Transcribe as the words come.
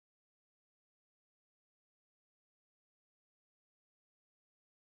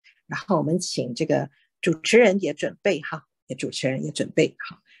然后我们请这个主持人也准备好，主持人也准备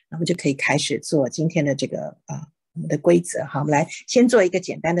好，那我们就可以开始做今天的这个我们的规则。好，我们来先做一个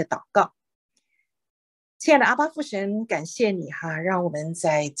简单的祷告。亲爱的阿爸父神，感谢你让我们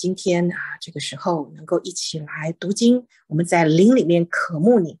在今天这个时候能够一起来读经，我们在灵里面渴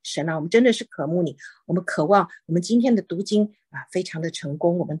慕你，神我们真的是渴慕你，我们渴望我们今天的读经非常的成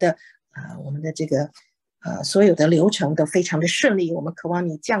功，我们的这个所有的流程都非常的顺利，我们渴望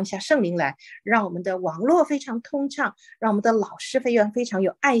你降下圣灵来，让我们的网络非常通畅，让我们的老师非常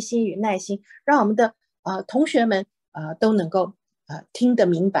有爱心与耐心，让我们的同学们都能够听得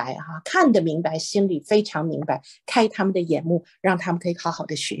明白看得明白，心里非常明白，开他们的眼目，让他们可以好好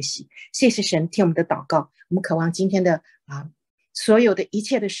的学习。谢谢神，听我们的祷告，我们渴望今天的所有的一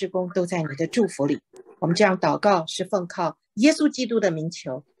切的事工都在你的祝福里，我们这样祷告是奉靠耶稣基督的名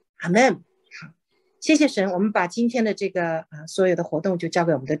求，阿们。好，谢谢神，我们把今天的这个所有的活动就交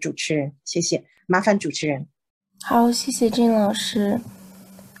给我们的主持人，谢谢，麻烦主持人。好，谢谢Jane老师。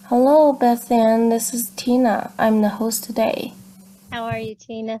Hello, Bethan. This is Tina. I'm the host today. How are you,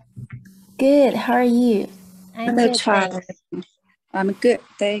 Tina? Good. How are you? I'm good, thanks. I'm good,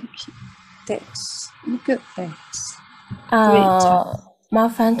 thanks. I'm good, thanks. 麻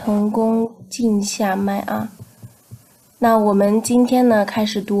烦同工静一下麦啊。那我们今天呢，开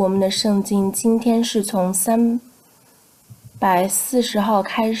始读我们的圣经。今天是从340号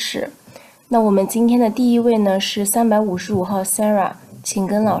开始。那我们今天的第一位呢是355号 Sarah， 请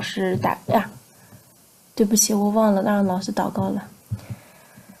跟老师对不起，我忘了让老师祷告了。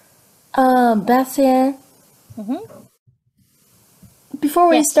Bethan, before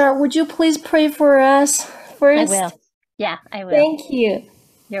we start, would you please pray for us first? I will. Yeah, I will. Thank you.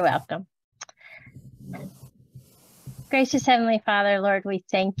 You're welcome. Gracious Heavenly Father, Lord, we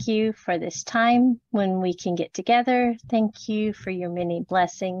thank you for this time when we can get together. Thank you for your many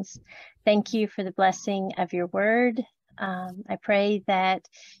blessings. Thank you for the blessing of your word. I pray that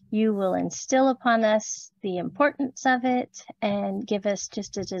you will instill upon us the importance of it and give us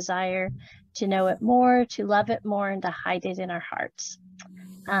just a desire to know it more, to love it more, and to hide it in our hearts.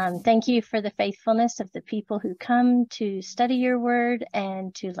 Thank you for the faithfulness of the people who come to study your word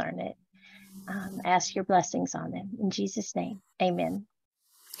and to learn it. Ask your blessings on them. In Jesus' name, amen.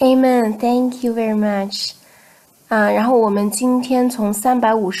 Amen. Thank you very much. 然后我们今天从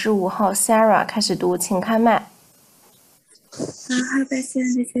355号 Sarah 开始读，请开麦。Hi,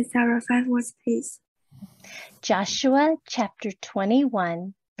 Bethan. This is Sarah. 5 words, please. Joshua chapter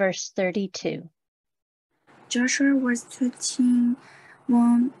 21, verse 32. Joshua was 21,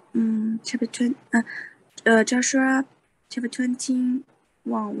 Joshua chapter 21,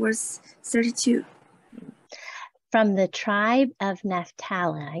 verse 32. From the tribe of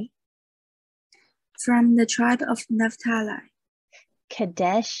Naphtali, From the tribe of Naphtali,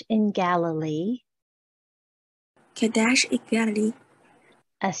 Kadesh in Galilee, Kadesh in Galilee,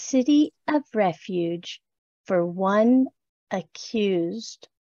 a city of refuge for one accused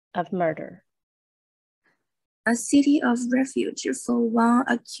of murder. a city of refuge for one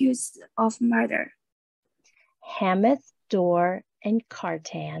accused of murder. Hamath, Dor, and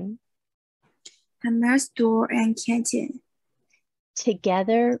Kartan, Hamath, Dor, and Canton,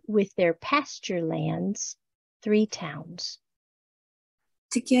 together with their pasture lands, 3 towns.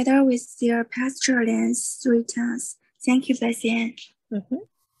 together with their pasture lands, 3 towns. Thank you, Bethan.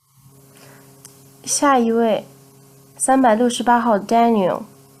 下一位368号 Daniel。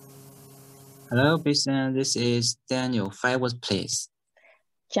 Hello, Bethan. This is Daniel. 5 words, please.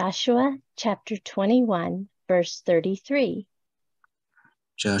 Joshua chapter 21, verse 33.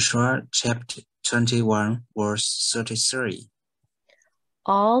 Joshua chapter 21, verse 33.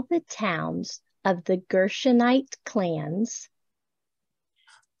 All the towns of the Gershonite clans,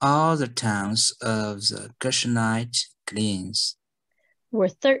 All the towns of the Gershonite clans were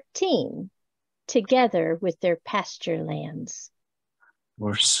 13, together with their pasture lands.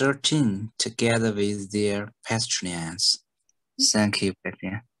 were 13, together with their pasture lands. Thank you,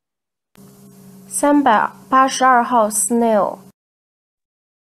 Bethan. 382号 Snail。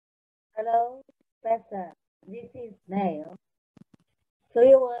 Hello, Bethan. This is Snail.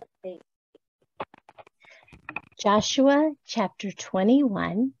 3 words, please. Joshua chapter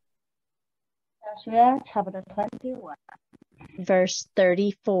 21, Joshua chapter 21, verse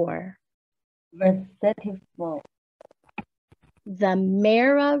 34. verse 34. The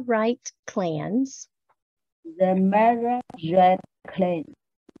Merarite clans, The Merarite clan,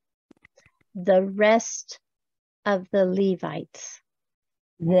 the rest of the Levites,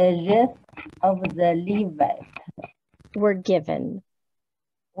 the rest of the Levites were given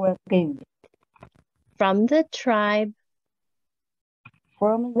were given from the tribe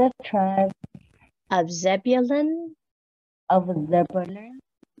from the tribe of Zebulun, of Zebulun,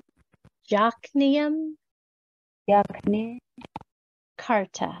 Jokneam, Jokneam,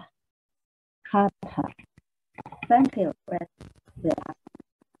 Karta. Karta. Thank you.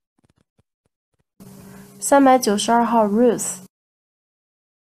 392号 Ruth。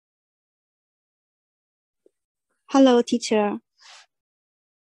 Hello, teacher.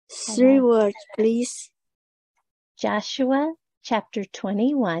 3 words, please. Joshua chapter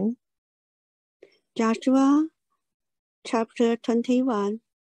 21, Joshua, chapter 21,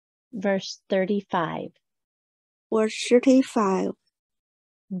 verse 35. verse 35.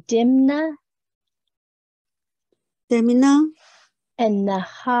 Dimnah Dimnah and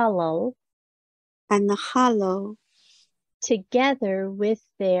Nahalal, and Hallow, together with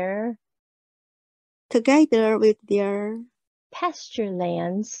their pasture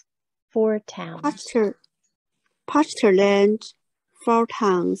lands, 4 towns. pasture land, 4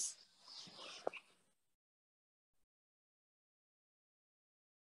 towns.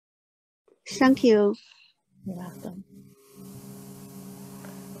 Thank you. You're welcome.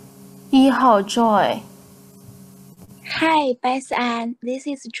 1号 Joy。 Hi, Beth Ann. This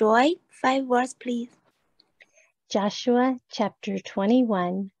is Joy. 5 words, please. Joshua chapter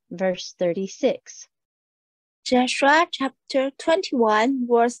 21, verse 36. Joshua chapter 21,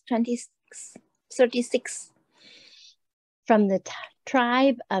 verse 36. From the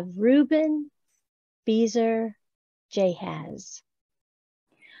tribe of Reuben, Bezer, Jahaz.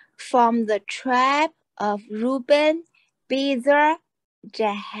 From the tribe of Reuben, Bezer,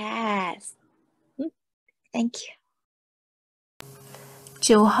 Jahaz. Thank you.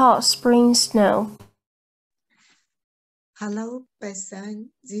 9号 Spring Snow。 Hello, Bethany.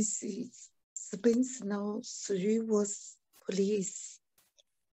 This is Spring Snow 3 words, please.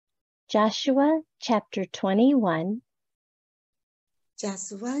 Joshua chapter 21,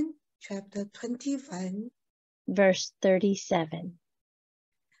 Joshua chapter 21, verse 37.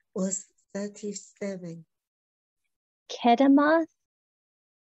 verse 37. Kedemoth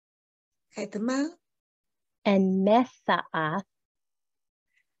Kedma and Methaath,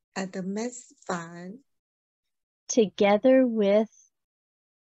 and Methvan, together with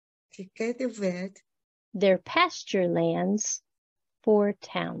their pasture lands, 4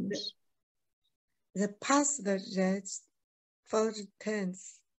 towns. the pasture lands, 4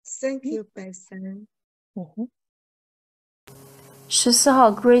 towns. Thank you, Bethany. 14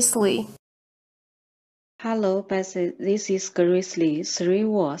号 Grizzly。 Hello, Bessie. This is Grizzly. 3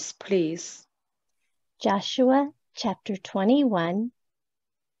 words, please. Joshua chapter 21,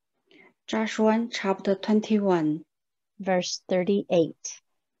 Joshua chapter 21, verse 38.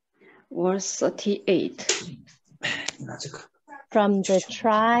 verse 38. From the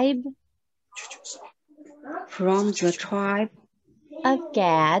tribe of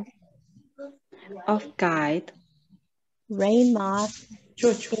Gad, Ramoth,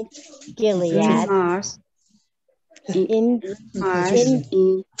 Gilead, in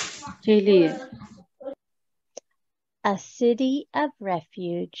Gilead, a city of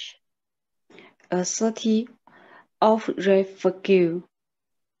refuge, a city of refuge,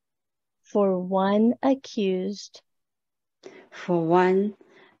 for one accused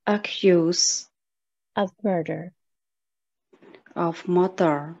of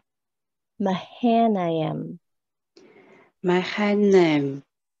murder, Mahanaim.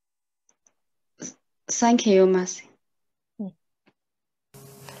 Thank you, Mercy.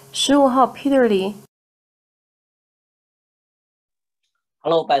 15号 Peter Lee。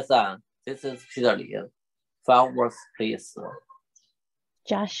 Hello, Bethany. This is Peter Lee. 5 words, please.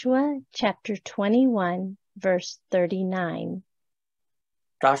 Joshua chapter 21, verse 39.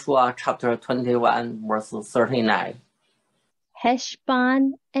 Joshua chapter 21, verse 39.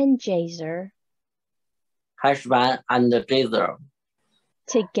 Heshbon and Jazer, Heshbon and Jazer,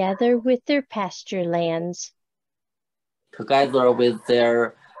 together with their pasture lands, together with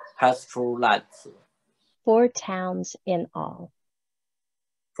their pasture lands, 4 towns in all.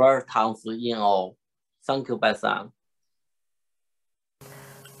 4 towns in all. Thank you, Bethany.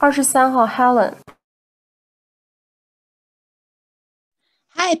 23号 Helen。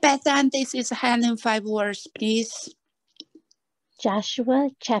 Hi, Bethany. This is Helen. 5 words, please. Joshua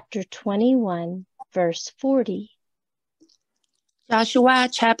chapter 21, verse 40. Joshua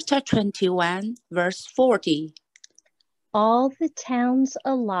chapter 21, verse 40. All the towns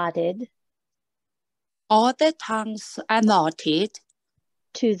allotted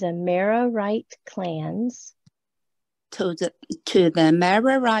to the Merarite clans, to the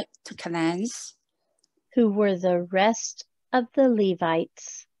Merarite clans, who were the rest of the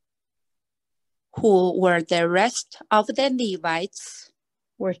Levites,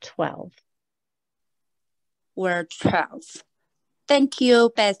 were 12. Were 12. Thank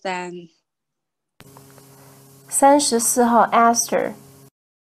you, Beth Ann. 34号 Esther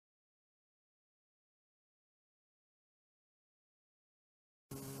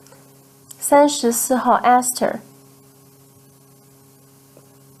 34号 Esther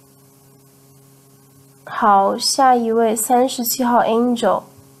好，下一位37号 Angel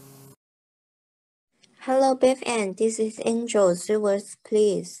Hello, Beth Ann. This is Angel. 3 words,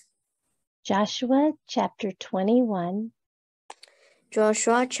 please. Joshua chapter 21,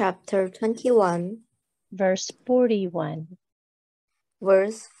 Joshua chapter 21, verse 41.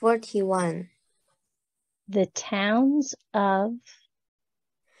 verse 41. The towns of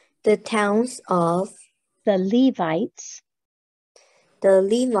The Levites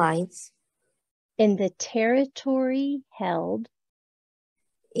in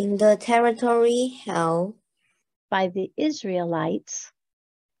in the territory held by the Israelites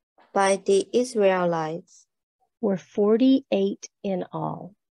were 48 in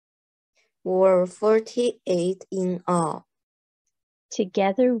all.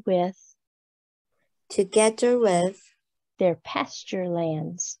 Together with their pasture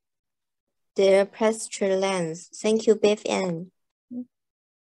lands. Thank you, Beth Ann.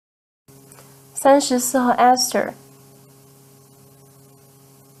 34号 Esther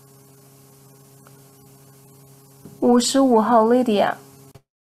 55号 Lydia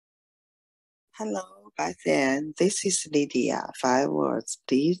Hello, Beth Ann. This is Lydia. 5 words,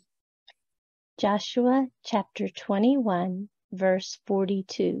 please. Joshua chapter 21, verse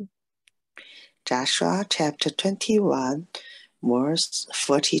 42. Joshua chapter 21, verse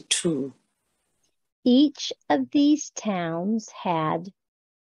 42. Each of these towns had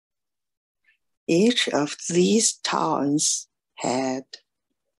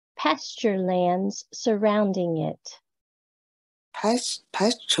pasture lands surrounding it.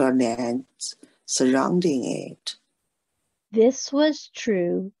 Pasture lands surrounding it. This was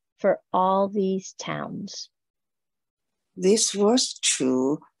true for all these towns. This was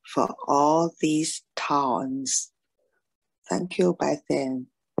true for all these towns. Thank you, Beth Ann.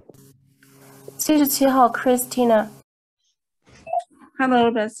 77号 Christina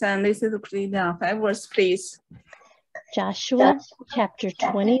Hello, Beth Ann. This is Christina. 5 words, please. Joshua chapter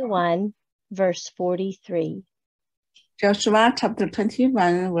 21, verse 43. Joshua chapter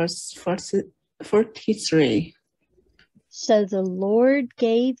 21, verse 43. So the Lord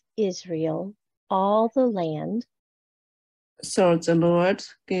gave Israel all the land. So the Lord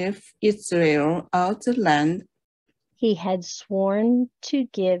gave Israel all the land He had sworn to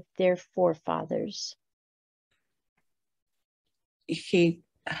give their forefathers. He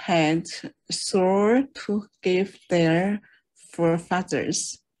had sworn to give their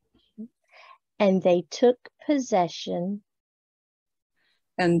forefathers. And they took possession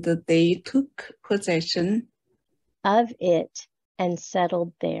of it and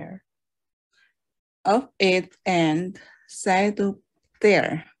settled there.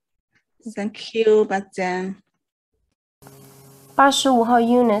 Thank you, Beth Ann. 85号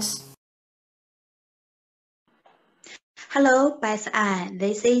Eunice Hello, Beth Ann.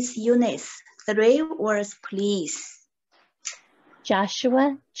 This is Eunice. 3 words, please.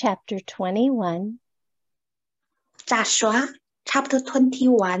 Joshua chapter 21. Joshua chapter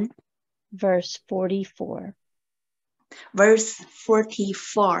 21. Verse 44. Verse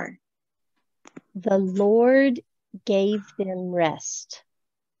 44. The Lord gave them rest.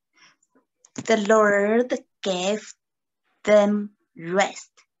 The Lord gave them rest.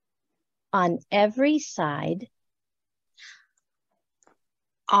 On every side.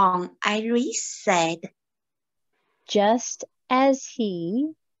 On every side. Just as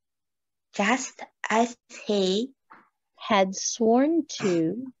he had sworn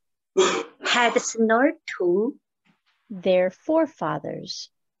to their forefathers.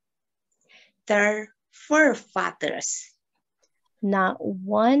 Not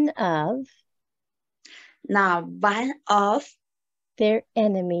one of their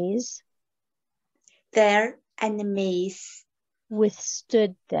enemies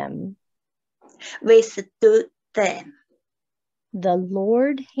withstood them. The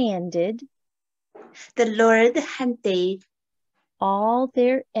Lord handed all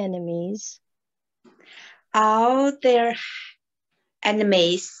their enemies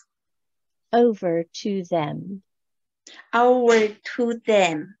over to them.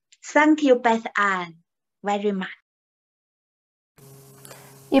 Thank you, Beth Ann, very much.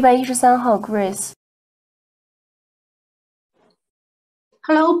 113号 Grace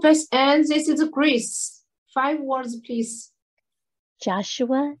Hello, Beth Ann. This is Grace. 5 words, please.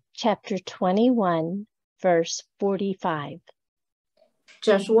 Joshua chapter 21, verse 45.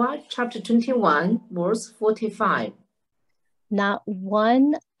 Joshua chapter 21, verse 45. Not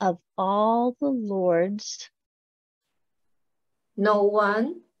one of all the Lord's No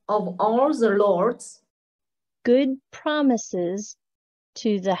one of all the Lord's good promises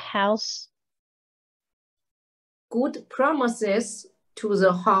to the house good promises to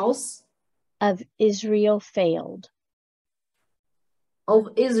the house of Israel failed. of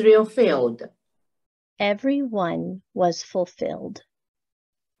Israel failed. Every one was fulfilled.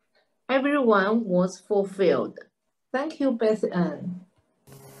 Everyone was fulfilled. Thank you, Beth Ann.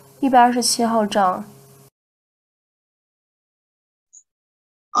 127号章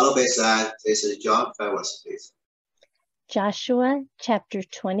Hello, Beth Ann. This is John. 5 words, please. Joshua chapter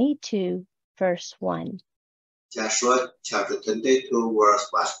 22, verse 1. Joshua chapter 22, verse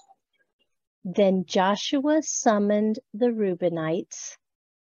 1. Then Joshua summoned the Reubenites,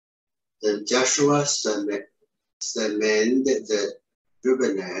 Then Joshua summoned the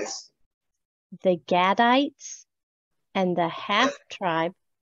Reubenites, the Gadites, and the half-tribe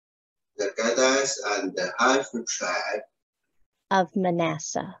the Gadites, and the half-tribe of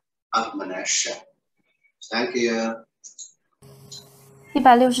Manasseh. of Manasseh. Thank you.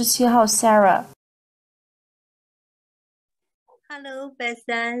 167号 Sarah. Hello,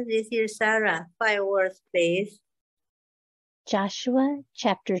 Bethan. This is Sarah. 5 words, please. Joshua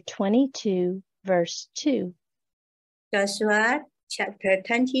chapter 22, verse 2. Joshua chapter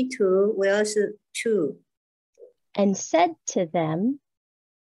 22, verse 2. And said to them,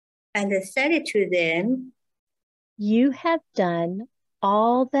 You have done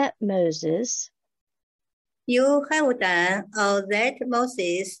all that Moses, the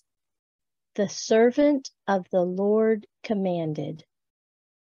servant of the Lord, commanded.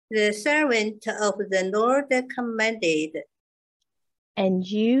 The servant of the Lord commanded. And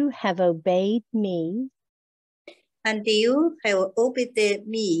you have obeyed me. And you have obeyed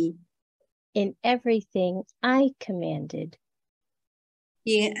me. In everything I commanded.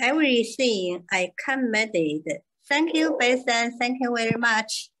 In everything I commanded. Thank you, Bethan. Thank you very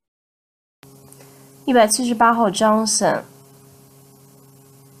much. 178号 Johnson.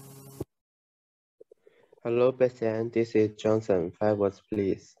 Hello, Bethan. This is Johnson. 5 words,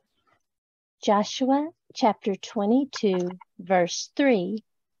 please. Joshua chapter 22, verse 3.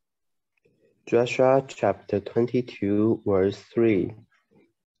 Joshua chapter 22, verse 3.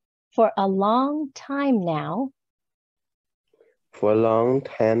 For a long time now, For a long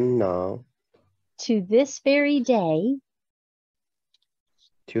time now, to this very day,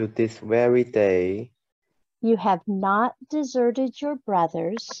 you have not deserted your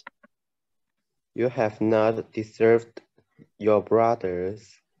brothers, you have not deserted your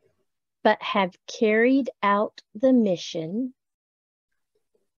brothers, but have carried out the mission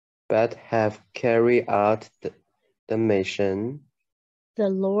the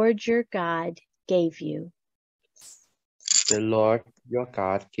Lord your God gave you. The Lord your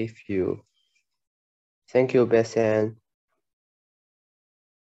God gave you. Thank you, Bethan.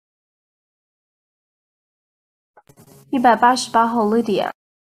 188号 Lydia.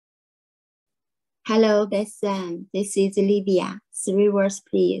 Hello, Bethan. This is Lydia. 3 words,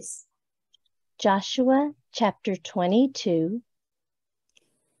 please. Joshua chapter 22.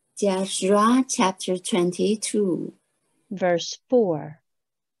 Joshua chapter 22. Verse 4.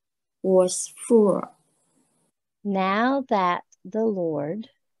 Verse 4. Now that the Lord,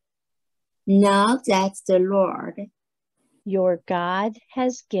 your God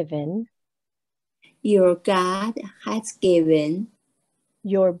has given, your brothers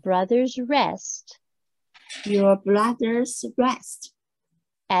rest,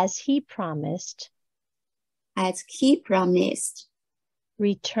 as he promised,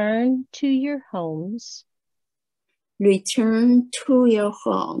 return to your homes,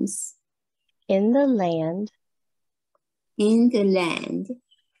 in the land,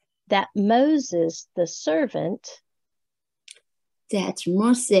 that Moses the servant,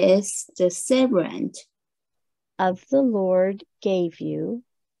 of the Lord gave you,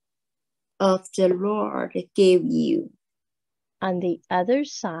 on the other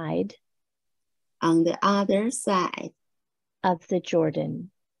side, of the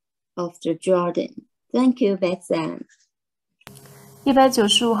Jordan. Thank you, Bethan.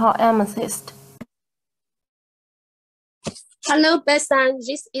 195号 Amethyst. Hello, Bethan.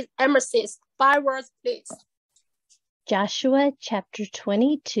 This is Amethyst. 5 words, please. Joshua chapter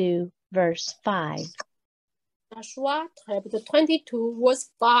 22, verse 5. Joshua chapter 22,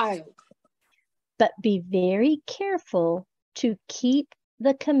 verse 5. But be very careful to keep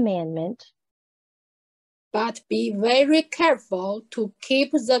the commandment. But be very careful to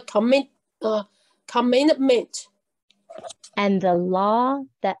keep the commandment And the law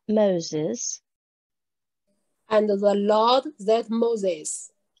that Moses,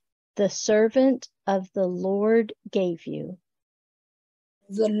 the servant of the Lord, gave you.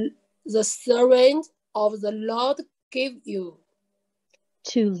 The servant of the Lord gave you.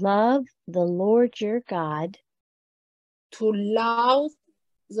 To love the Lord your God. To love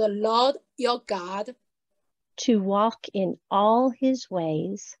the Lord your God. To walk in all his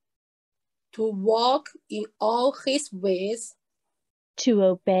ways. To walk in all his ways. To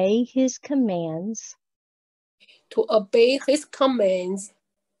obey his commands. To obey his commands.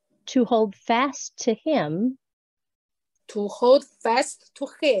 To hold fast to him. To hold fast to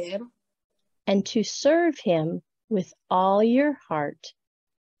him. And to serve him with all your heart.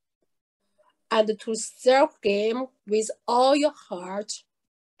 And to serve him with all your heart.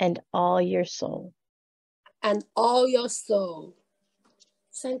 And all your soul. And all your soul.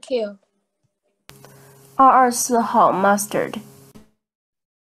 Thank you. 224号 Mustard.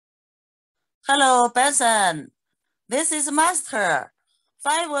 Hello, Benson. This is Master.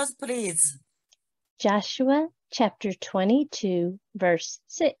 5 words, please. Joshua chapter 22, verse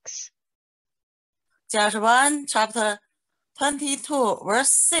 6. Joshua chapter 22, verse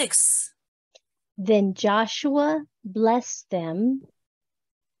 6. Then Joshua blessed them.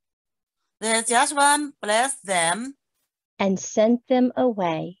 Then Joshua blessed them. And sent them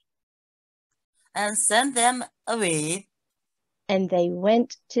away. And sent them away. And they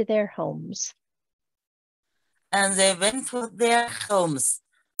went to their homes. And they went to their homes.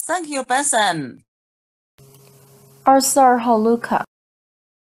 Thank you, Benson. 242号 Luca.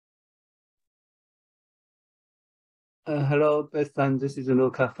 Hello, Benson. This is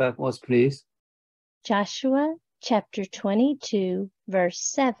Luca. 5 words, please. Joshua chapter 22, verse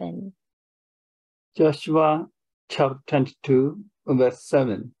 7. Joshua chapter 22, verse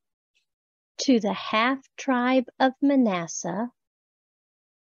 7. To the half-tribe of Manasseh.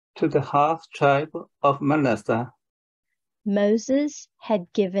 To the half-tribe of Manasseh. Moses had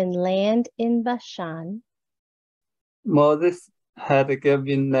given land in Bashan. Moses had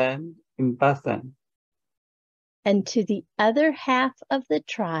given land in Bashan. And to the other half of the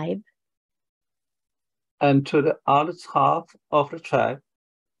tribe. And to the other half of the tribe.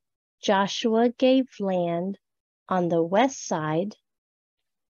 Joshua gave land on the west side.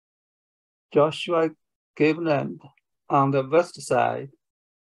 Joshua gave land on the west side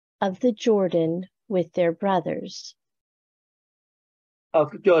of the Jordan with their brothers.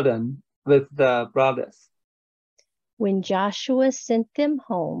 Of Jordan with the brothers. When Joshua sent them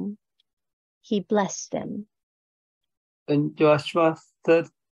home, he blessed them. When Joshua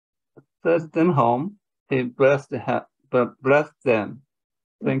sent them home, he blessed them.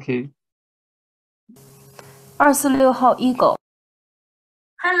 Thank you. 246号 Eagle.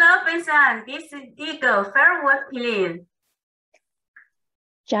 Hello, Benson. This is Eagle. 5 words, please.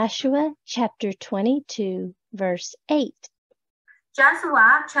 Joshua chapter 22, verse 8.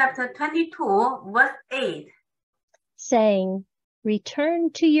 Joshua chapter 22, verse 8. Saying,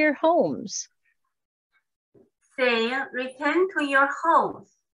 return to your homes. Saying, return to your homes.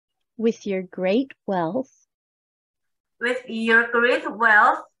 With your great wealth. With your great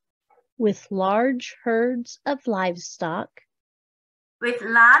wealth. With large herds of livestock. With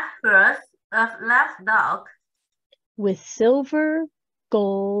large herds of livestock. With silver,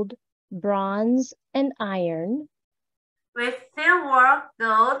 gold, bronze, and iron. With silver,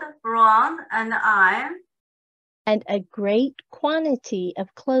 gold, bronze, and iron. And a great quantity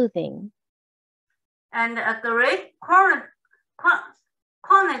of clothing. And a great quantity.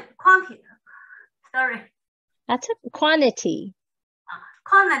 Sorry. That's a quantity.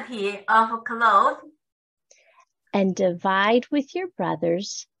 Quantity of clothes. And divide with your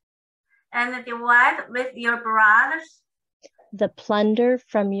brothers. And divide with your brothers. The plunder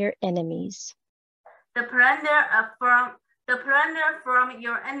from your enemies. The plunder from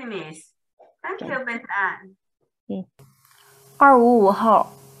your enemies. Thank you, Benson. 255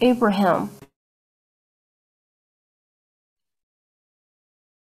号 Abraham.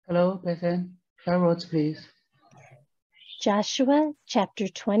 Hello, Benson. 5 words, please. Joshua chapter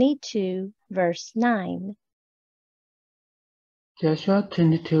 22, verse 9. Joshua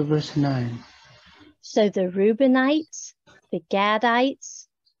 22, verse 9. So the Reubenites, the Gadites,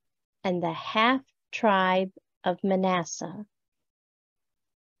 and the half-tribe of Manasseh.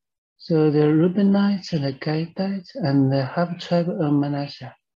 So the Reubenites and the Gadites and the half-tribe of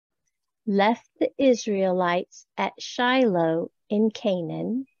Manasseh left the Israelites at Shiloh in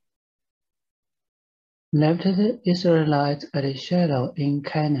Canaan. Left the Israelites at Shiloh in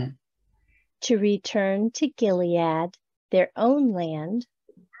Canaan. To return to Gilead, their own land.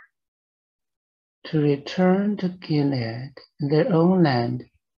 to return to Gilead, their own land,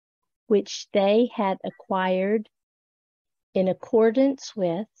 which they had acquired in accordance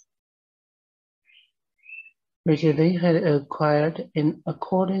with which they had acquired in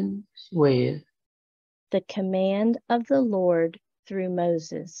accordance with the command of the Lord through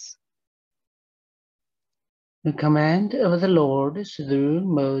Moses. the command of the Lord through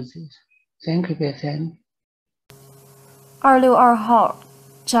Moses. Thank you, Bethany. 262号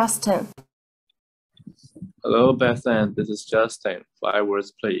Justin. Hello, Bethan. This is Justin. 5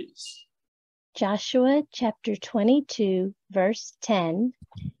 words, please. Joshua chapter 22, verse 10.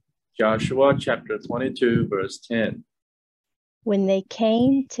 Joshua chapter 22, verse 10. When they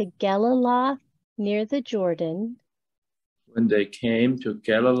came to Geliloth near the Jordan, When they came to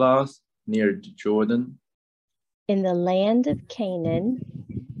Geliloth near the Jordan, in the land of Canaan,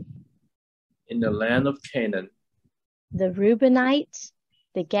 in the land of Canaan, the Reubenites,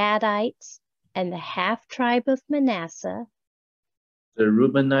 the Gadites, and the half-tribe of Manasseh, the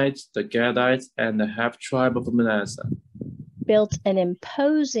Reubenites, the Gadites, and the half-tribe of Manasseh built an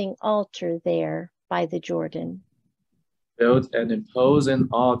imposing altar there by the Jordan. built an imposing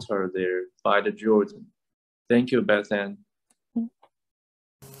altar there by the Jordan. Thank you, Bethan.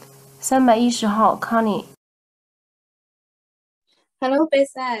 310号 Connie. Hello,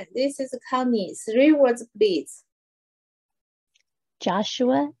 Bethan. This is Connie. 3 words, please.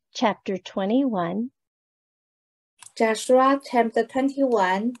 Joshua chapter 21, Joshua chapter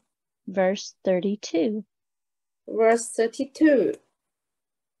 21, verse 32. verse 32.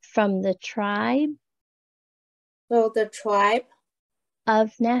 From the tribe So the tribe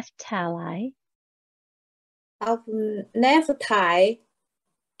of Naphtali, of Naphtali,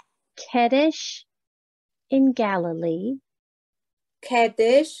 Kadesh in Galilee,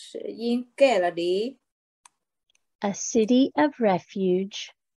 Kadesh in Galilee, a city of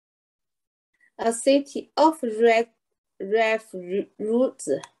refuge, a city of refuge,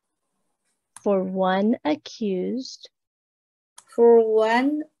 for one accused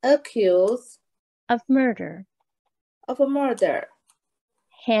of murder.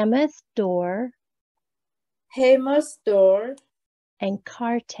 Hamath Dor, and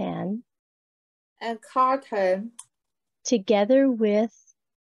Kartan, together with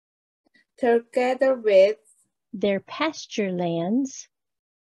their pasture lands,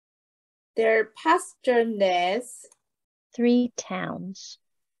 3 towns.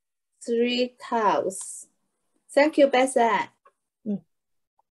 3 towns. Thank you, Bethan.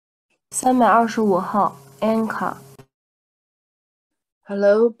 325号 Anka.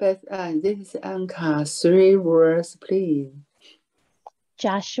 Hello, Bethan. This is Anka. 3 words, please.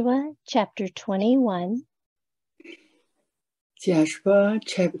 Joshua chapter 21, Joshua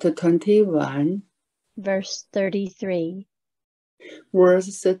chapter 21, verse 33.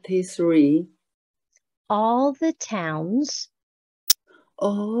 verse 33. All the towns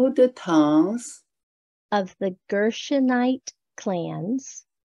of the Gershonite clans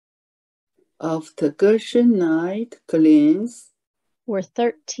were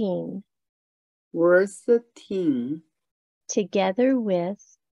 13, were 13, together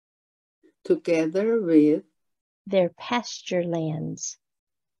with their pasture lands.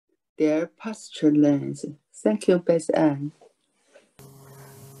 Thank you, Bethan.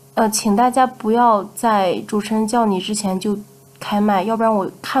 请大家不要在主持人叫你之前就开麦，要不然我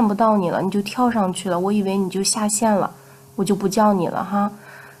看不到你了，你就跳上去了，我以为你就下线了，我就不叫你了哈。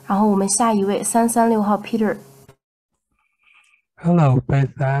然后我们下一位336号 Peter. Hello,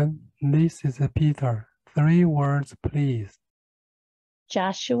 Bethan. This is Peter. 3 words, please.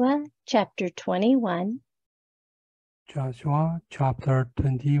 Joshua chapter 21, Joshua chapter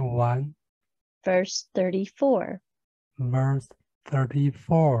 21, verse 34. verse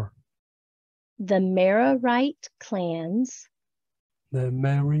 34. The Merarite clans, The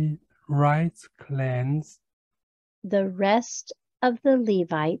Merarites clans, the rest of the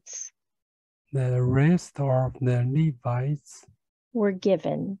Levites, the rest of the Levites were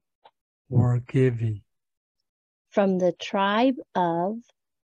given from the tribe of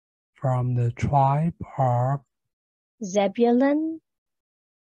Zebulun,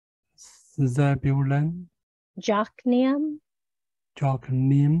 Jokneam,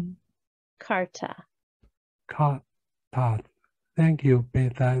 Karta. Thank you,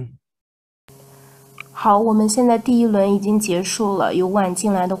 Bethan. 好，我们现在第一轮已经结束了，有晚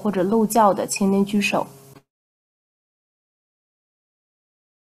进来的或者漏叫的，请您举手。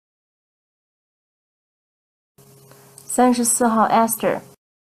34号 Esther。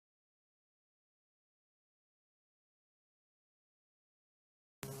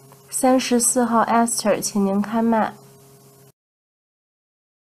34号 Esther，请您开麦。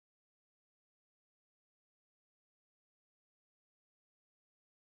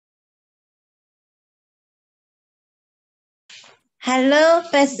Hello,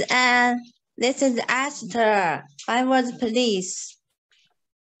 Beth Ann. This is Esther. 5 words, please.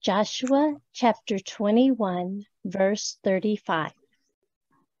 Joshua chapter 21, verse 35.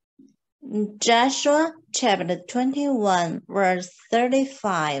 Joshua chapter 21, verse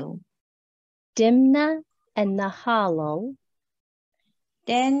 35. Dimnah and Nahalo,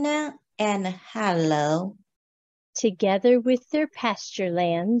 Dana and Hallow, together with their pasture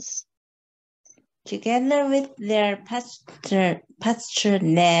lands, together with their pasture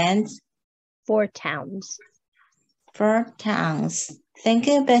lands, 4 towns. 4 towns. Thank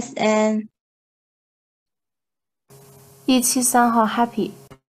you, Beth Ann. 173号 Happy。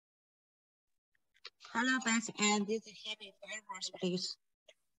 Hello, Beth Ann. This is Happy. 5 words, please.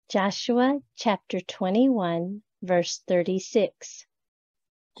 Joshua chapter 21, verse 36.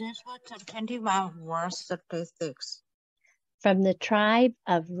 Joshua chapter 21, verse 36. From the tribe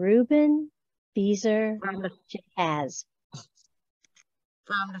of Reuben, Bezer, Jahaz.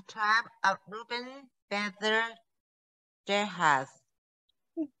 From the tribe of Reuben, Bezer, Jahaz.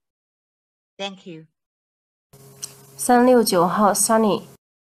 Thank you. 369号 Sunny。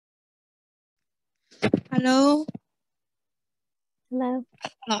 Hello， Hello，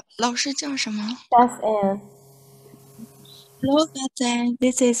 老师叫什么 Beth Ann。 ？Hello, Beth Ann.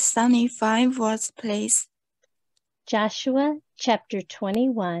 This is Sunny. 5 words, please. Joshua chapter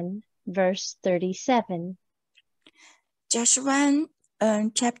 21, verse 37. Joshua,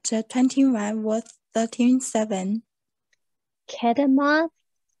 chapter 21, verse 37. Kedemoth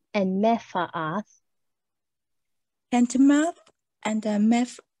and Mephaath, Kedemoth and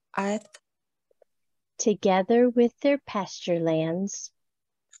Mephaath, together with their pasture lands,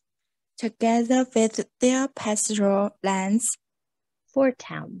 together with their pastoral lands, 4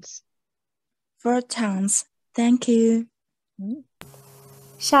 towns. 4 towns. Thank you.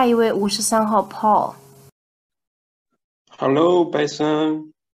 下一位53号 Paul。 Hello,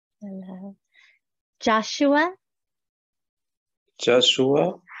 Bison. Hello. Joshua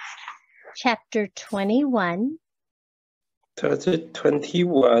Joshua chapter 21, chapter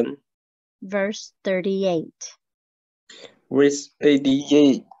 21, verse 38. verse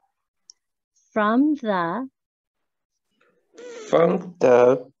 88. From the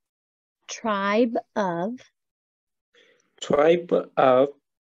tribe of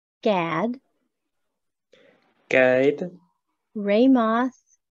Gad, Ramoth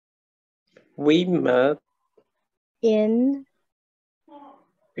in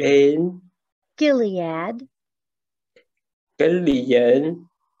Gilead,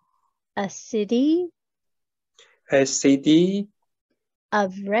 a city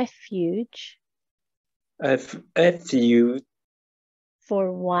of refuge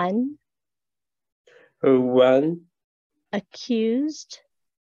for one accused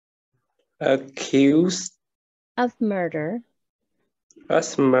of murder,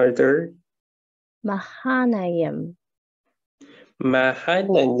 Mahanaim.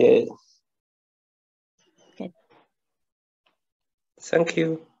 Good. Thank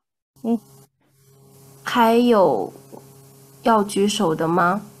you. 还有要举手的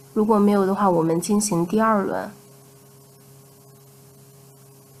吗？如果没有的话，我们进行第2轮。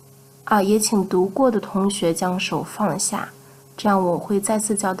也请读过的同学将手放下，这样我会再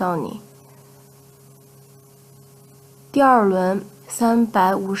次叫到你。第2轮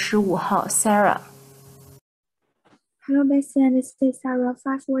355号 Sarah。 Hello, Beth Ann. This is Sarah.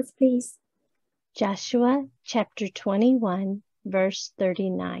 5 words, please. Joshua chapter 21, verse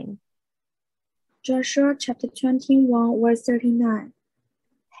 39. Joshua chapter 21, verse 39.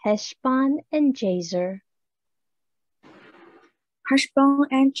 Heshbon and Jazer, Heshbon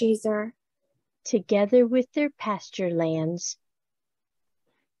and Jazer, together with their pasture lands,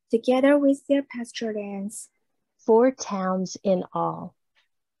 4 towns in all.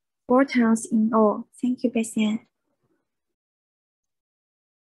 4 towns in all. Thank you, Beth Ann.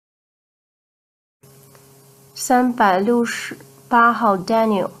 368号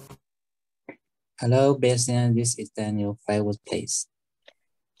Daniel。 Hello, Beth Ann. This is Daniel. 5 words, please.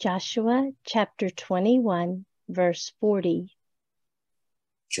 Joshua chapter 21, verse 40.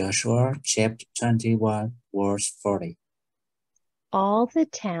 Joshua chapter 21, verse 40. All the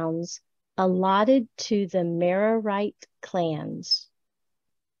towns allotted to the Merarite clans.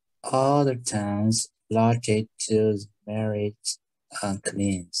 All the towns allotted to the Merarite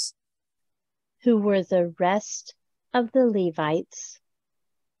clans. Who were the rest of the Levites?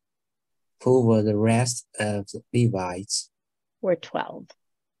 Who were the rest of the Levites? Were 12.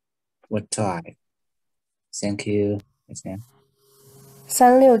 Were 12. Thank you.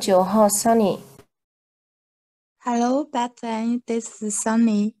 369号 Sunny。 Hello, Beth Ann. This is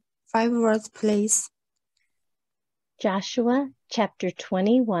Sunny. 5 words, please. Joshua chapter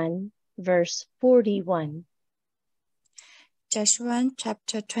 21, verse 41. Joshua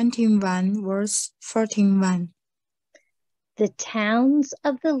chapter 21, verse 41. The towns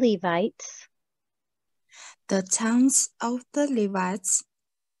of the Levites. The towns of the Levites.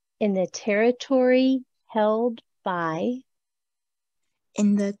 In the territory held by.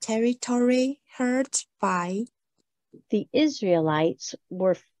 In the territory held by. The Israelites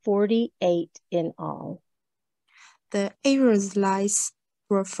were 48 in all. The Israelites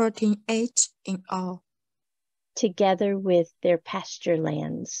were 48 in all. Together with their pasture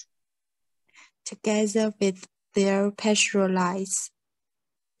lands. Together with their pasture lands.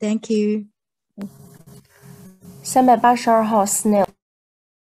 Thank you. 382号 Snail.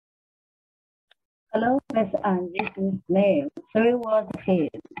 Hello, Beth Ann. This is Snail. 3 words, please.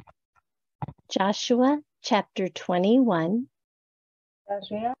 Joshua chapter 21.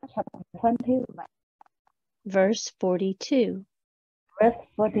 Joshua chapter 21. Verse 42. Verse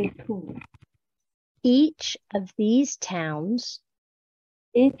 42. Each of these towns.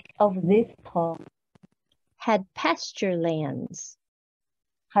 Each of these towns. Had pasture lands.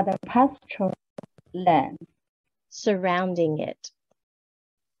 Had a pasture land. Surrounding it.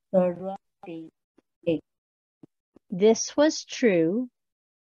 Surrounding it. This was true.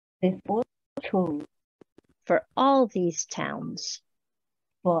 This was true. For all these towns.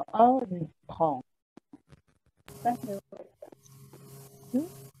 For all these towns. Thank you.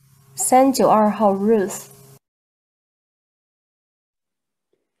 392号 Ruth.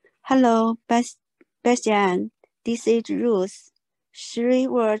 Hello, Bastian. This is Ruth. 3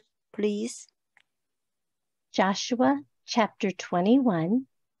 words, please. Joshua chapter 21.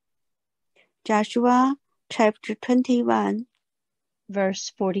 Joshua chapter 21.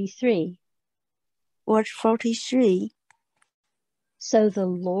 Verse 43. Verse 43. So the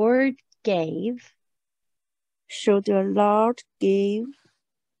Lord gave. So the Lord gave.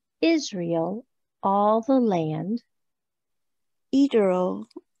 Israel all the land. Israel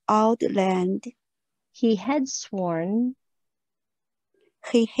all the land. He had sworn.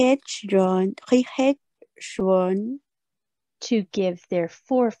 He had sworn to give their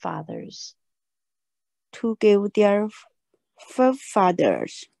forefathers. To give their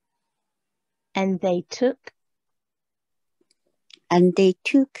forefathers. And they took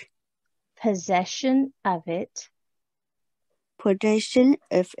possession of it.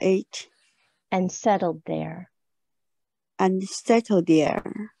 And settled there.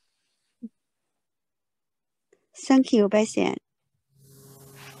 Thank you, Bastian.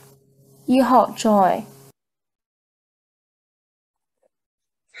 1号 Joy.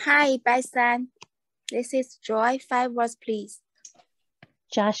 Hi, Bastian. This is Joy. 5 words, please.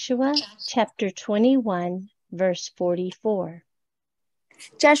 Joshua chapter 21, verse 44.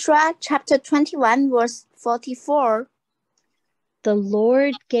 Joshua chapter 21, verse 44. The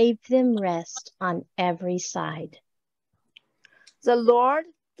Lord gave them rest on every side. The Lord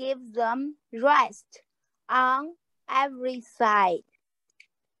gave them rest on every side.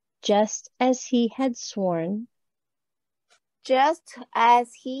 Just as he had sworn. Just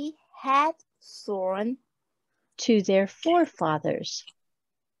as he had sworn. To their forefathers.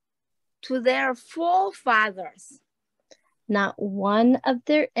 To their forefathers. Not one of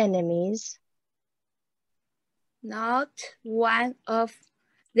their enemies. Not one of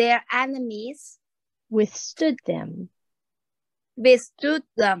their enemies. Withstood them. Withstood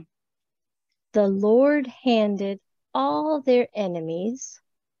them. The Lord handed all their enemies.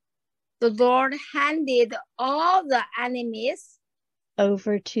 The Lord handed all the enemies.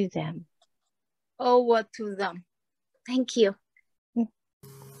 Over to them. Over to them. Thank you.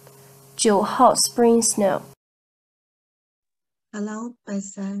 9号 Spring Snow. Hello,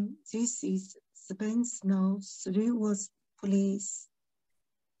 Bastian. This is Spring Snow. 3 words, please.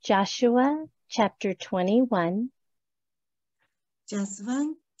 Joshua chapter 21.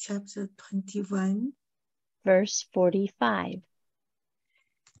 Joshua chapter 21. Verse 45.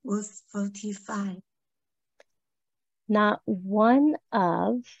 Verse 45. Not one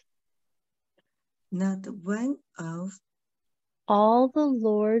of all the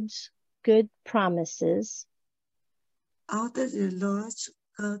Lord's good promises. All the Lord's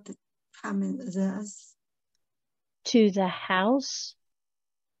good promises. To the house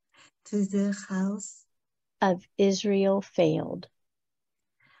of Israel failed.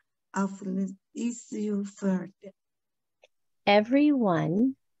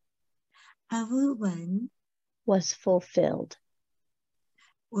 Everyone was fulfilled.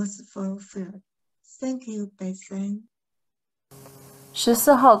 Thank you, Bastian.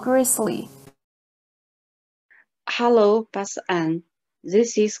 14号 Grace Lee. Hello, Bastian.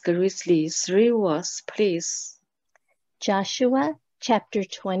 This is Grace Lee. 3 words, please. Joshua chapter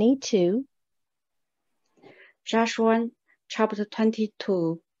 22, Joshua chapter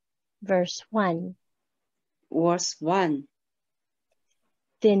 22, verse 1. verse 1.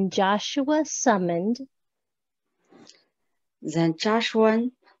 Then Joshua summoned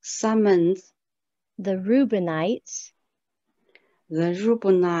the Reubenites, the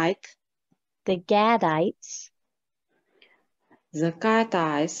Gadites,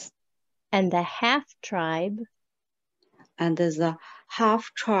 and the half-tribe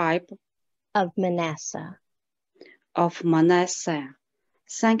of Manasseh.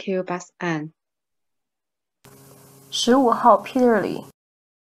 Thank you, Beth Ann. 15号 Peter Lee.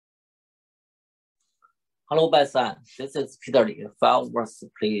 Hello, Beth Ann. This is Peter Lee. 5 verse,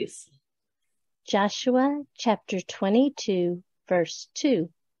 please. Joshua chapter 22, verse 2.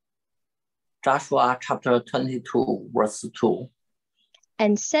 Joshua chapter 22, verse 2.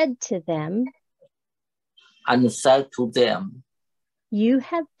 And said to them, You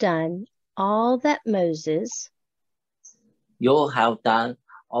have done all that Moses,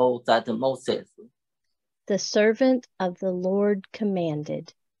 the servant of the Lord,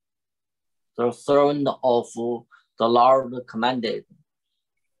 commanded. The servant of the Lord commanded.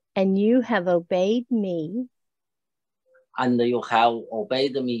 And you have obeyed me. And you have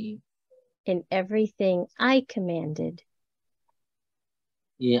obeyed me. In everything I commanded.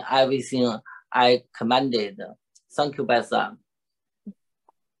 In everything I commanded. Thank you, Beth Ann.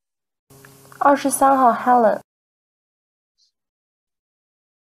 23号 Helen.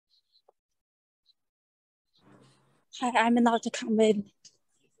 Hi, I'm not convinced.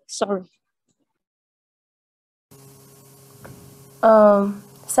 Sorry.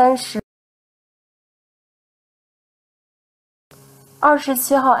 30.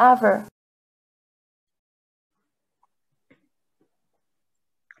 27号 Ever.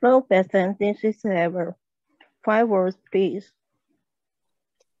 Hello, Beth Ann. This is Ever. 5 words, please.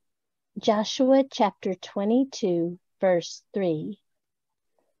 Joshua chapter 22, verse 3.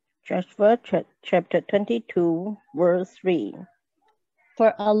 Joshua chapter 22, verse 3.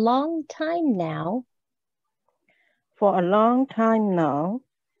 For a long time now,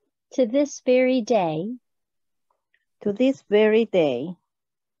 to this very day,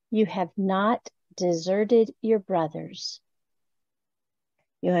 you have not deserted your brothers.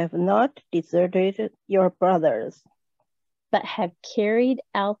 You have not deserted your brothers, but have carried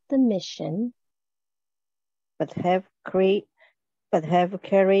out the mission, but have carried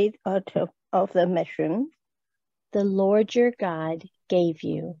out of the mission the Lord your God gave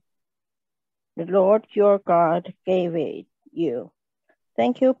you. The Lord your God gave it you.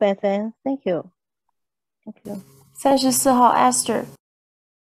 Thank you, Beth Ann. Thank you. 34号 Esther.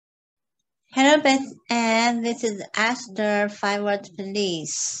 Hello, Beth Ann. This is Esther. 5 words,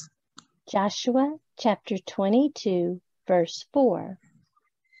 please. Joshua chapter 22, verse 4.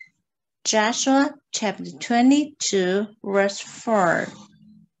 Joshua chapter 22, verse 4.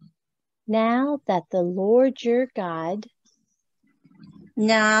 Now that the Lord your God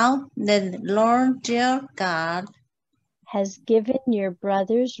has given your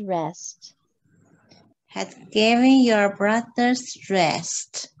brothers rest,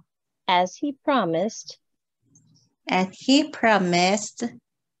 as he promised,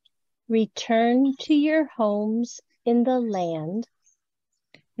 return to your homes in the land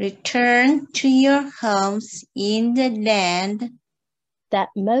that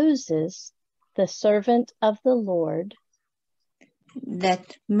Moses, the servant of the Lord,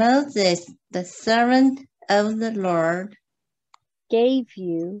 gave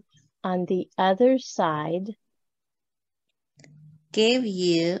you on the other side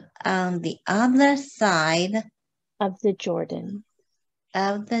of the Jordan.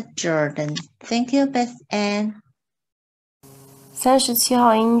 Thank you, Beth Ann. 37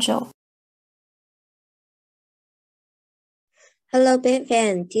号 Angel. Hello, Beth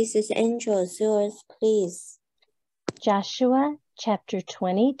Ann. This is Angel. Yours, please. Joshua chapter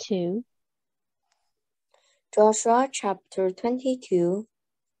 22. Joshua chapter 22.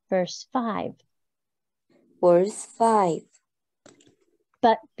 Verse 5. Verse 5.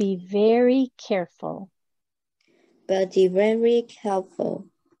 But be very careful. But be very careful.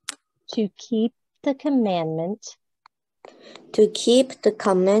 To keep the commandment. To keep the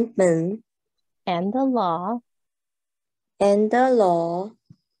commandment. And the law. And the law.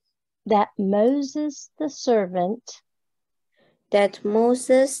 That Moses the servant. That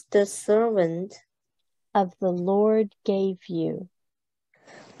Moses the servant. Of the Lord gave you.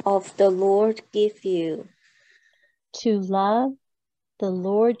 Of the Lord gave you. To love the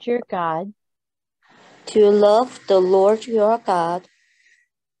Lord your God. To love the Lord your God.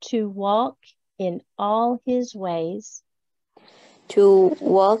 To walk in all his ways. to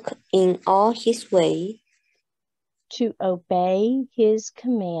walk in all his ways, to obey his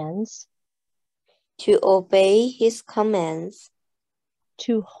commands, to obey his commands,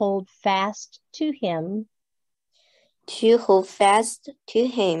 to hold fast to him, to hold fast to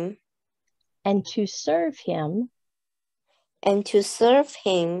him, and to serve him, and to serve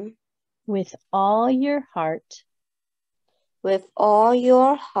him with all your heart, with all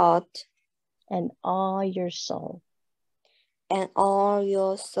your heart, and all your soul. and all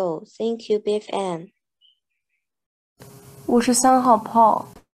your soul. Thank you, Beth Ann. 53号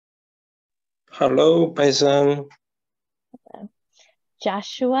Paul. Hello, 白山.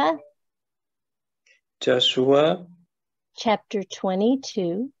 Joshua. Joshua. Chapter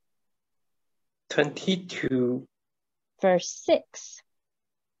 22. 22. Verse 6.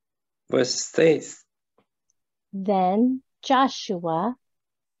 Verse 6. Then Joshua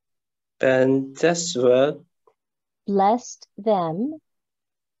blessed them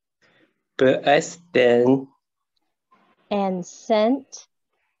and sent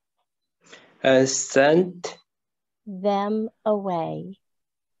them away.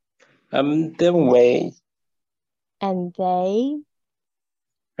 And they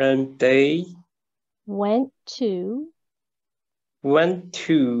went to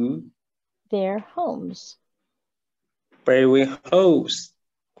their homes.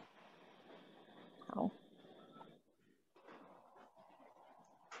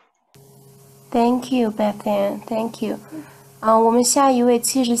 Thank you, Bethan. Thank you. 我们下一位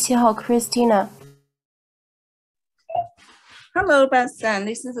77号 Christina. Hello, Bethan.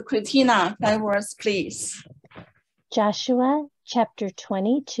 This is Christina. 5 words, please. Joshua chapter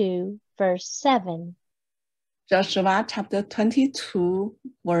 22, verse 7. Joshua chapter 22,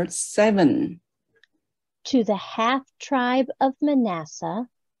 verse 7. To the half tribe of Manasseh.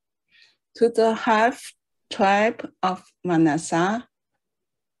 To the half tribe of Manasseh.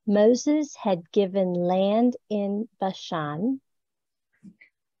 Moses had given land in Bashan.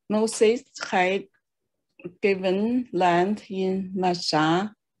 Moses had given land in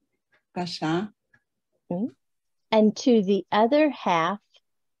Bashan. And to the other half.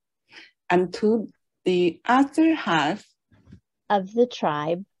 And to the other half. Of the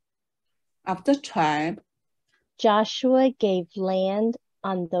tribe. Joshua gave land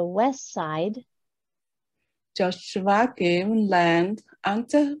on the west side. Joshua gave land on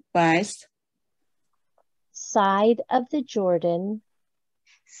the west side of the Jordan.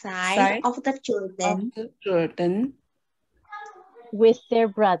 Side of the Jordan. With their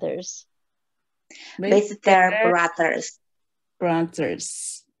brothers. With their brothers.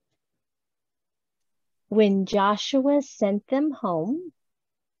 When Joshua sent them home.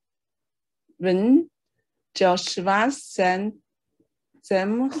 When Joshua sent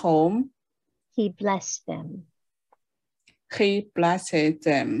them home. He blessed them. He blessed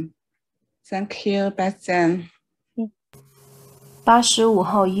them. Thank you, Bethan. 85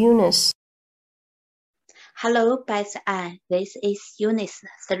号 Eunice. Hello, Bethan. This is Eunice.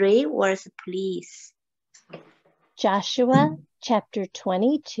 3 words, please. Joshua chapter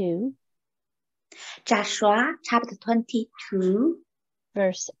 22. Joshua chapter 22.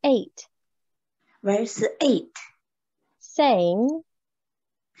 Verse 8. Verse 8. Saying.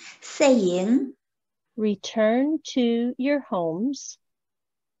 Return to your homes.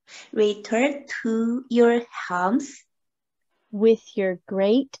 Return to your homes. With your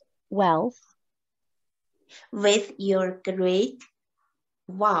great wealth. With your great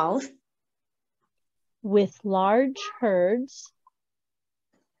wealth. With large herds.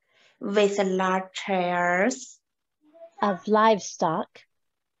 With large herds. Of livestock.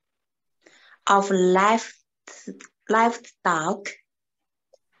 Of livestock.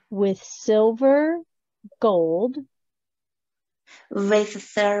 With silver, gold. With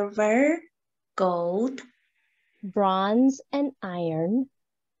silver, gold. Bronze and iron.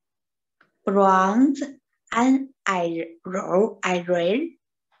 Bronze and iron.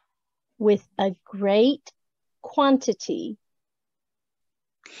 With a great quantity.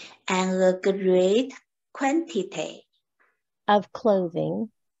 And a great quantity. Of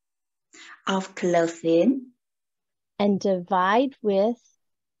clothing. And divide with.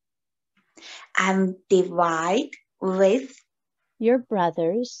 And divide with. Your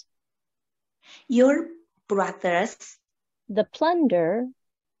brothers. The plunder.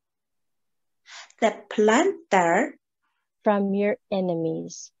 From your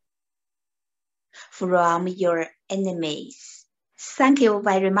enemies. Thank you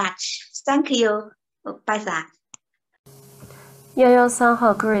very much. Thank you, Bethan. 113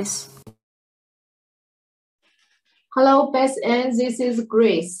号 Grace. Hello, Beth Ann. This is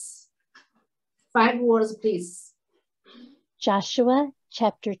Grace. 5 words, please. Joshua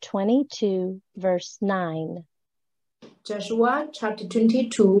chapter 22, verse 9. Joshua chapter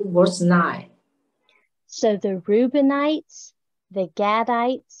 22, verse 9. So the Reubenites, the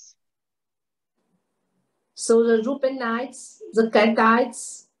Gadites, the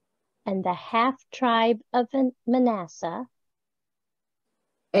Gadites, and the half-tribe of Manasseh,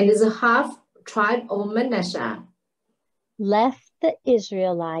 and the half-tribe of Manasseh, left the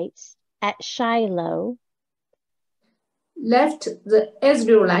Israelites at Shiloh,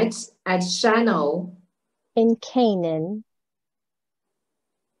 in Canaan,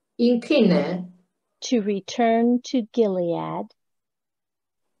 to return to Gilead,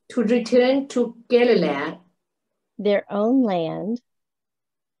 their own land,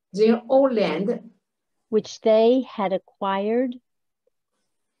 which they had acquired,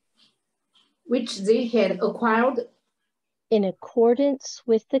 in accordance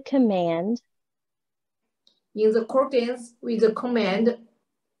with the command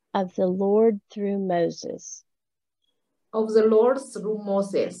of the Lord through Moses.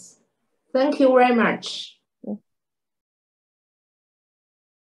 Thank you very much.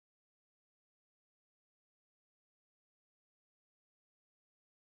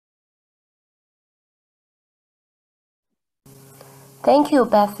 Thank you,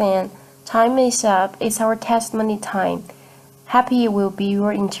 Bethan. Time is up. It's our testimony time. Happy will be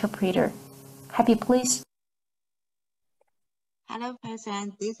your interpreter. Happy, please. Hello,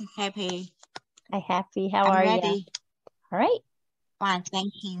 person. This is Happy. Hi, Happy. How I'm are ready. you? All right. Fine,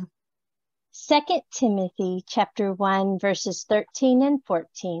 thank you. 2 Timothy chapter 1, verses 13 and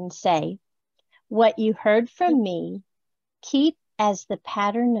 14 say, "What you heard from me, keep as the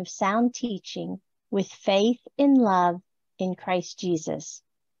pattern of sound teaching with faith in love in Christ Jesus."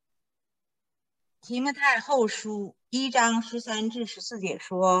 提摩太后书1章13至14节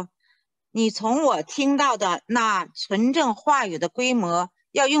说，你从我听到的那纯正话语的规模，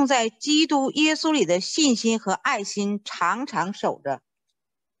要用在基督耶稣里的信心和爱心常常守着。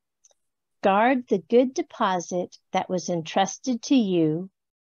 Guard the good deposit that was entrusted to you.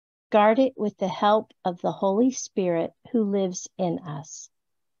 Guard it with the help of the Holy Spirit who lives in us.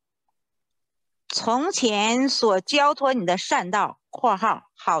 从前所交托你的善道（括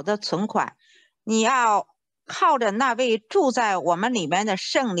号好的存款），你要靠着那位住在我们里面的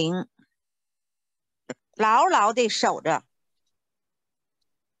圣灵，牢牢地守着。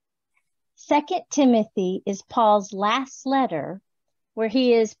 2 Timothy is Paul's last letter, where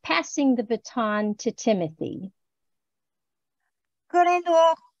he is passing the baton to Timothy. 哥林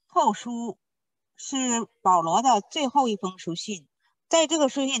多后书是保罗的最后一封书信，在这个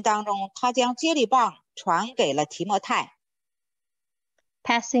书信当中，他将接力棒传给了提摩太，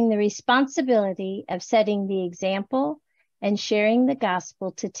 passing the responsibility of setting the example and sharing the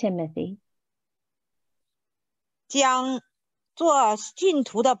gospel to Timothy. 将做信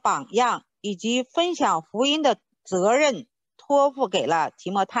徒的榜样以及分享福音的责任托付给了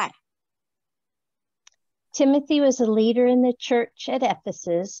提摩太。 Timothy was a leader in the church at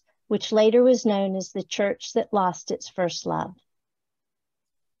Ephesus, which later was known as the church that lost its first love.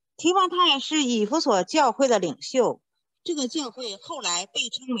 提摩太是以弗所教会的领袖，这个教会后来被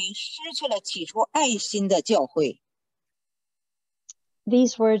称为失去了起初爱心的教会。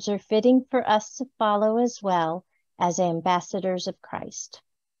 These words are fitting for us to follow as well as ambassadors of Christ.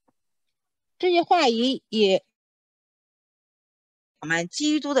 这些话语也我们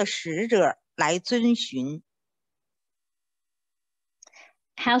基督的使者来遵循。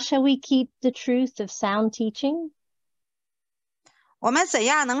 How shall we keep the truth of sound teaching? 我们怎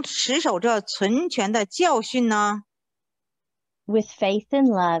样能持守这纯全的教训呢？ With faith and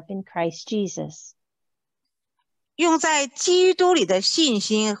love in Christ Jesus. 用在基督里的信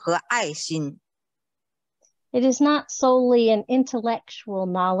心和爱心。 It is not solely an intellectual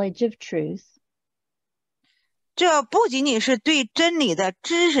knowledge of truth. 这不仅仅是对真理的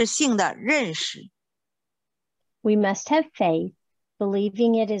知识性的认识。 We must have faith,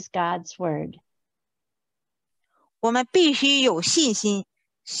 believing it is God's word. 我们必须有信心，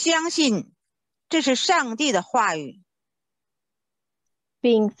相信这是上帝的话语。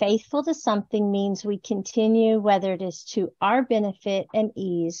 Being faithful to something means we continue whether it is to our benefit and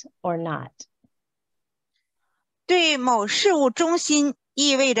ease or not. 对某事物忠心，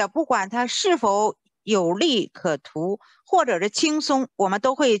意味着不管它是否有利可图，或者是轻松，我们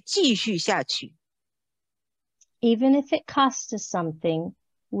都会继续下去。 Even if it costs us something,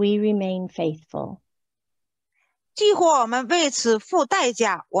 we remain faithful. 即或我们为此付代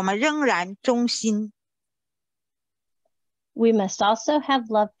价，我们仍然忠心。 We must also have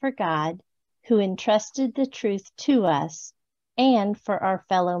love for God, who entrusted the truth to us, and for our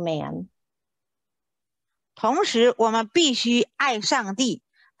fellow man. 同时我们必须爱上帝，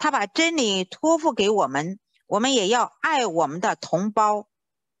他把真理托付给我们，我们也要爱我们的同胞。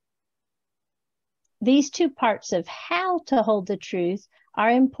These two parts of how to hold the truth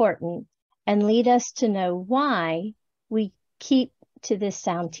are important and lead us to know why we keep to this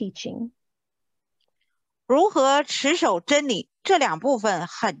sound teaching. 如何持守真理，这两部分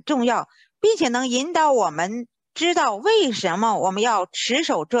很重要，并且能引导我们知道为什么我们要持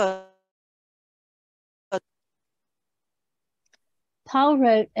守这。Paul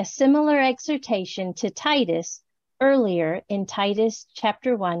wrote a similar exhortation to Titus earlier in Titus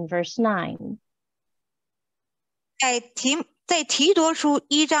chapter 1, verse 9. 在提多书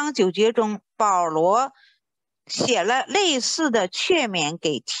1章9节中，保罗写了类似的劝勉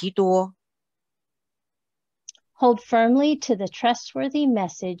给提多。Hold firmly to the trustworthy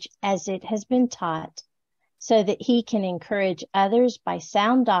message as it has been taught, so that he can encourage others by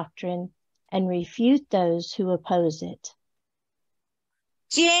sound doctrine and refute those who oppose it.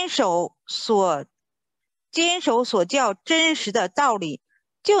 坚守所教真实的道理，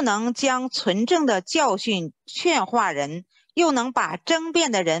就能将纯正的教训劝化人，又能把争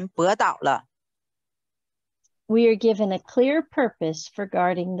辩的人驳倒了。We are given a clear purpose for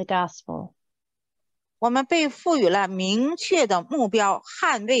guarding the gospel. 我们被赋予了明确的目标，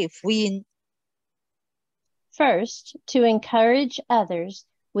捍卫福音。First, to encourage others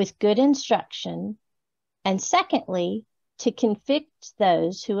with good instruction, and secondly, to convict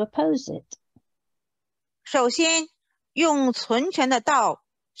those who oppose it. 首先，用纯全的道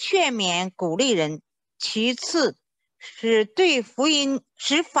劝勉鼓励人；其次，使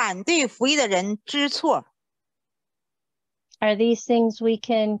反对福音的人知错。Are these things we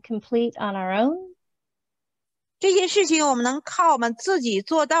can complete on our own? 这些事情我们能靠我们自己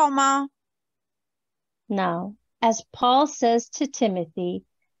做到吗？ No. As Paul says to Timothy,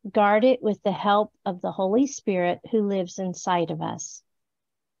 guard it with the help of the Holy Spirit who lives inside of us.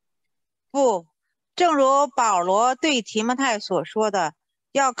 不，正如保罗对提摩太所说的，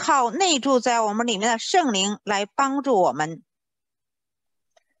要靠内住在我们里面的圣灵来帮助我们。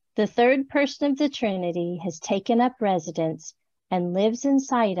The third person of the Trinity has taken up residence and lives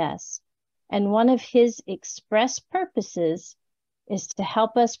inside us, and one of his express purposes is to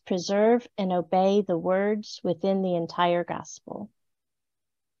help us preserve and obey the words within the entire gospel.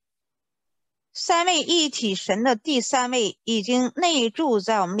 三位一体神的第三位已经内住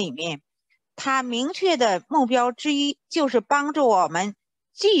在我们里面，他明确的目标之一就是帮助我们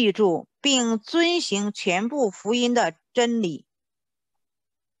记住并遵行全部福音的真理。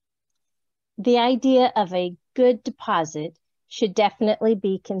The idea of a good deposit should definitely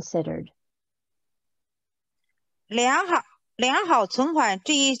be considered. 良好存款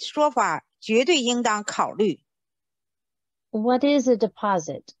这一说法绝对应当考虑。What is a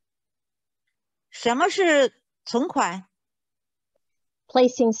deposit? 什么是存款？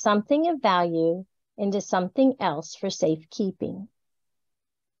 Placing something of value into something else for safekeeping.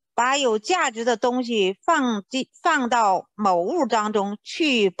 把有价值的东西放到某物当中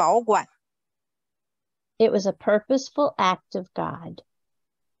去保管。It was a purposeful act of God.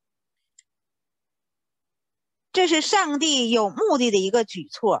 这是上帝有目的的一个举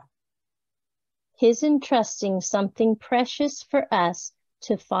措。His entrusting something precious for us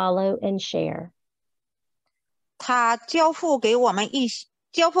to follow and share. 他交付给我们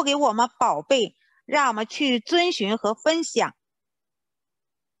宝贝，让我们去遵循和分享。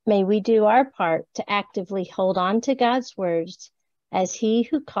May we do our part to actively hold on to God's words, as He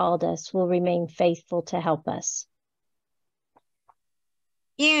who called us will remain faithful to help us.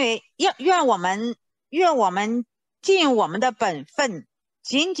 因为愿我们尽我们的本分，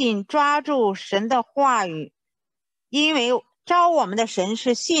紧紧抓住神的话语，因为召我们的神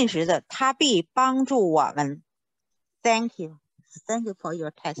是信实的，他必帮助我们。Thank you for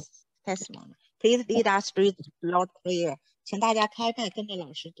your testimony. Please lead us through the Lord prayer. 请大家开麦跟着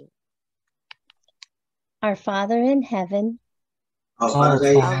老师读。Our Father in heaven, Our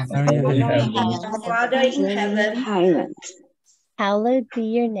Father in heaven, hallowed be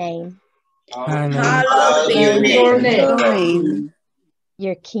your name. Hallowed be your name.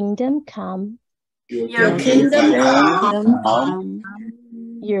 Your kingdom come. Your kingdom come.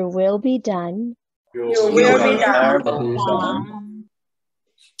 Your will be done. Your will be done.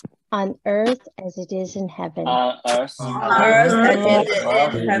 On earth as it is in heaven. On earth as it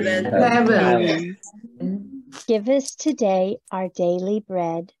is in heaven. Give us today our daily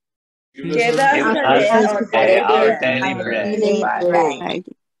bread. Give us today our daily bread.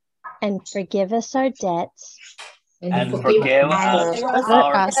 And forgive us our debts. And forgive us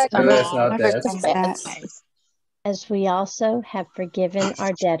our debts. As we also have forgiven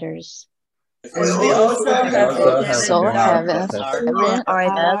our debtors. As we also have heaven our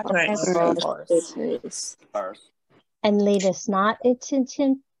our daughters. And lead us not into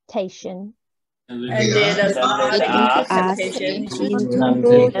temptation. And lead us not into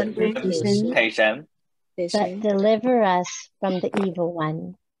temptation. But deliver us from the evil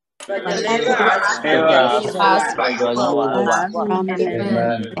one. But deliver us from the evil one.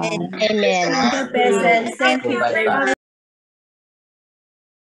 Amen. Thank you, Beth, and thank you,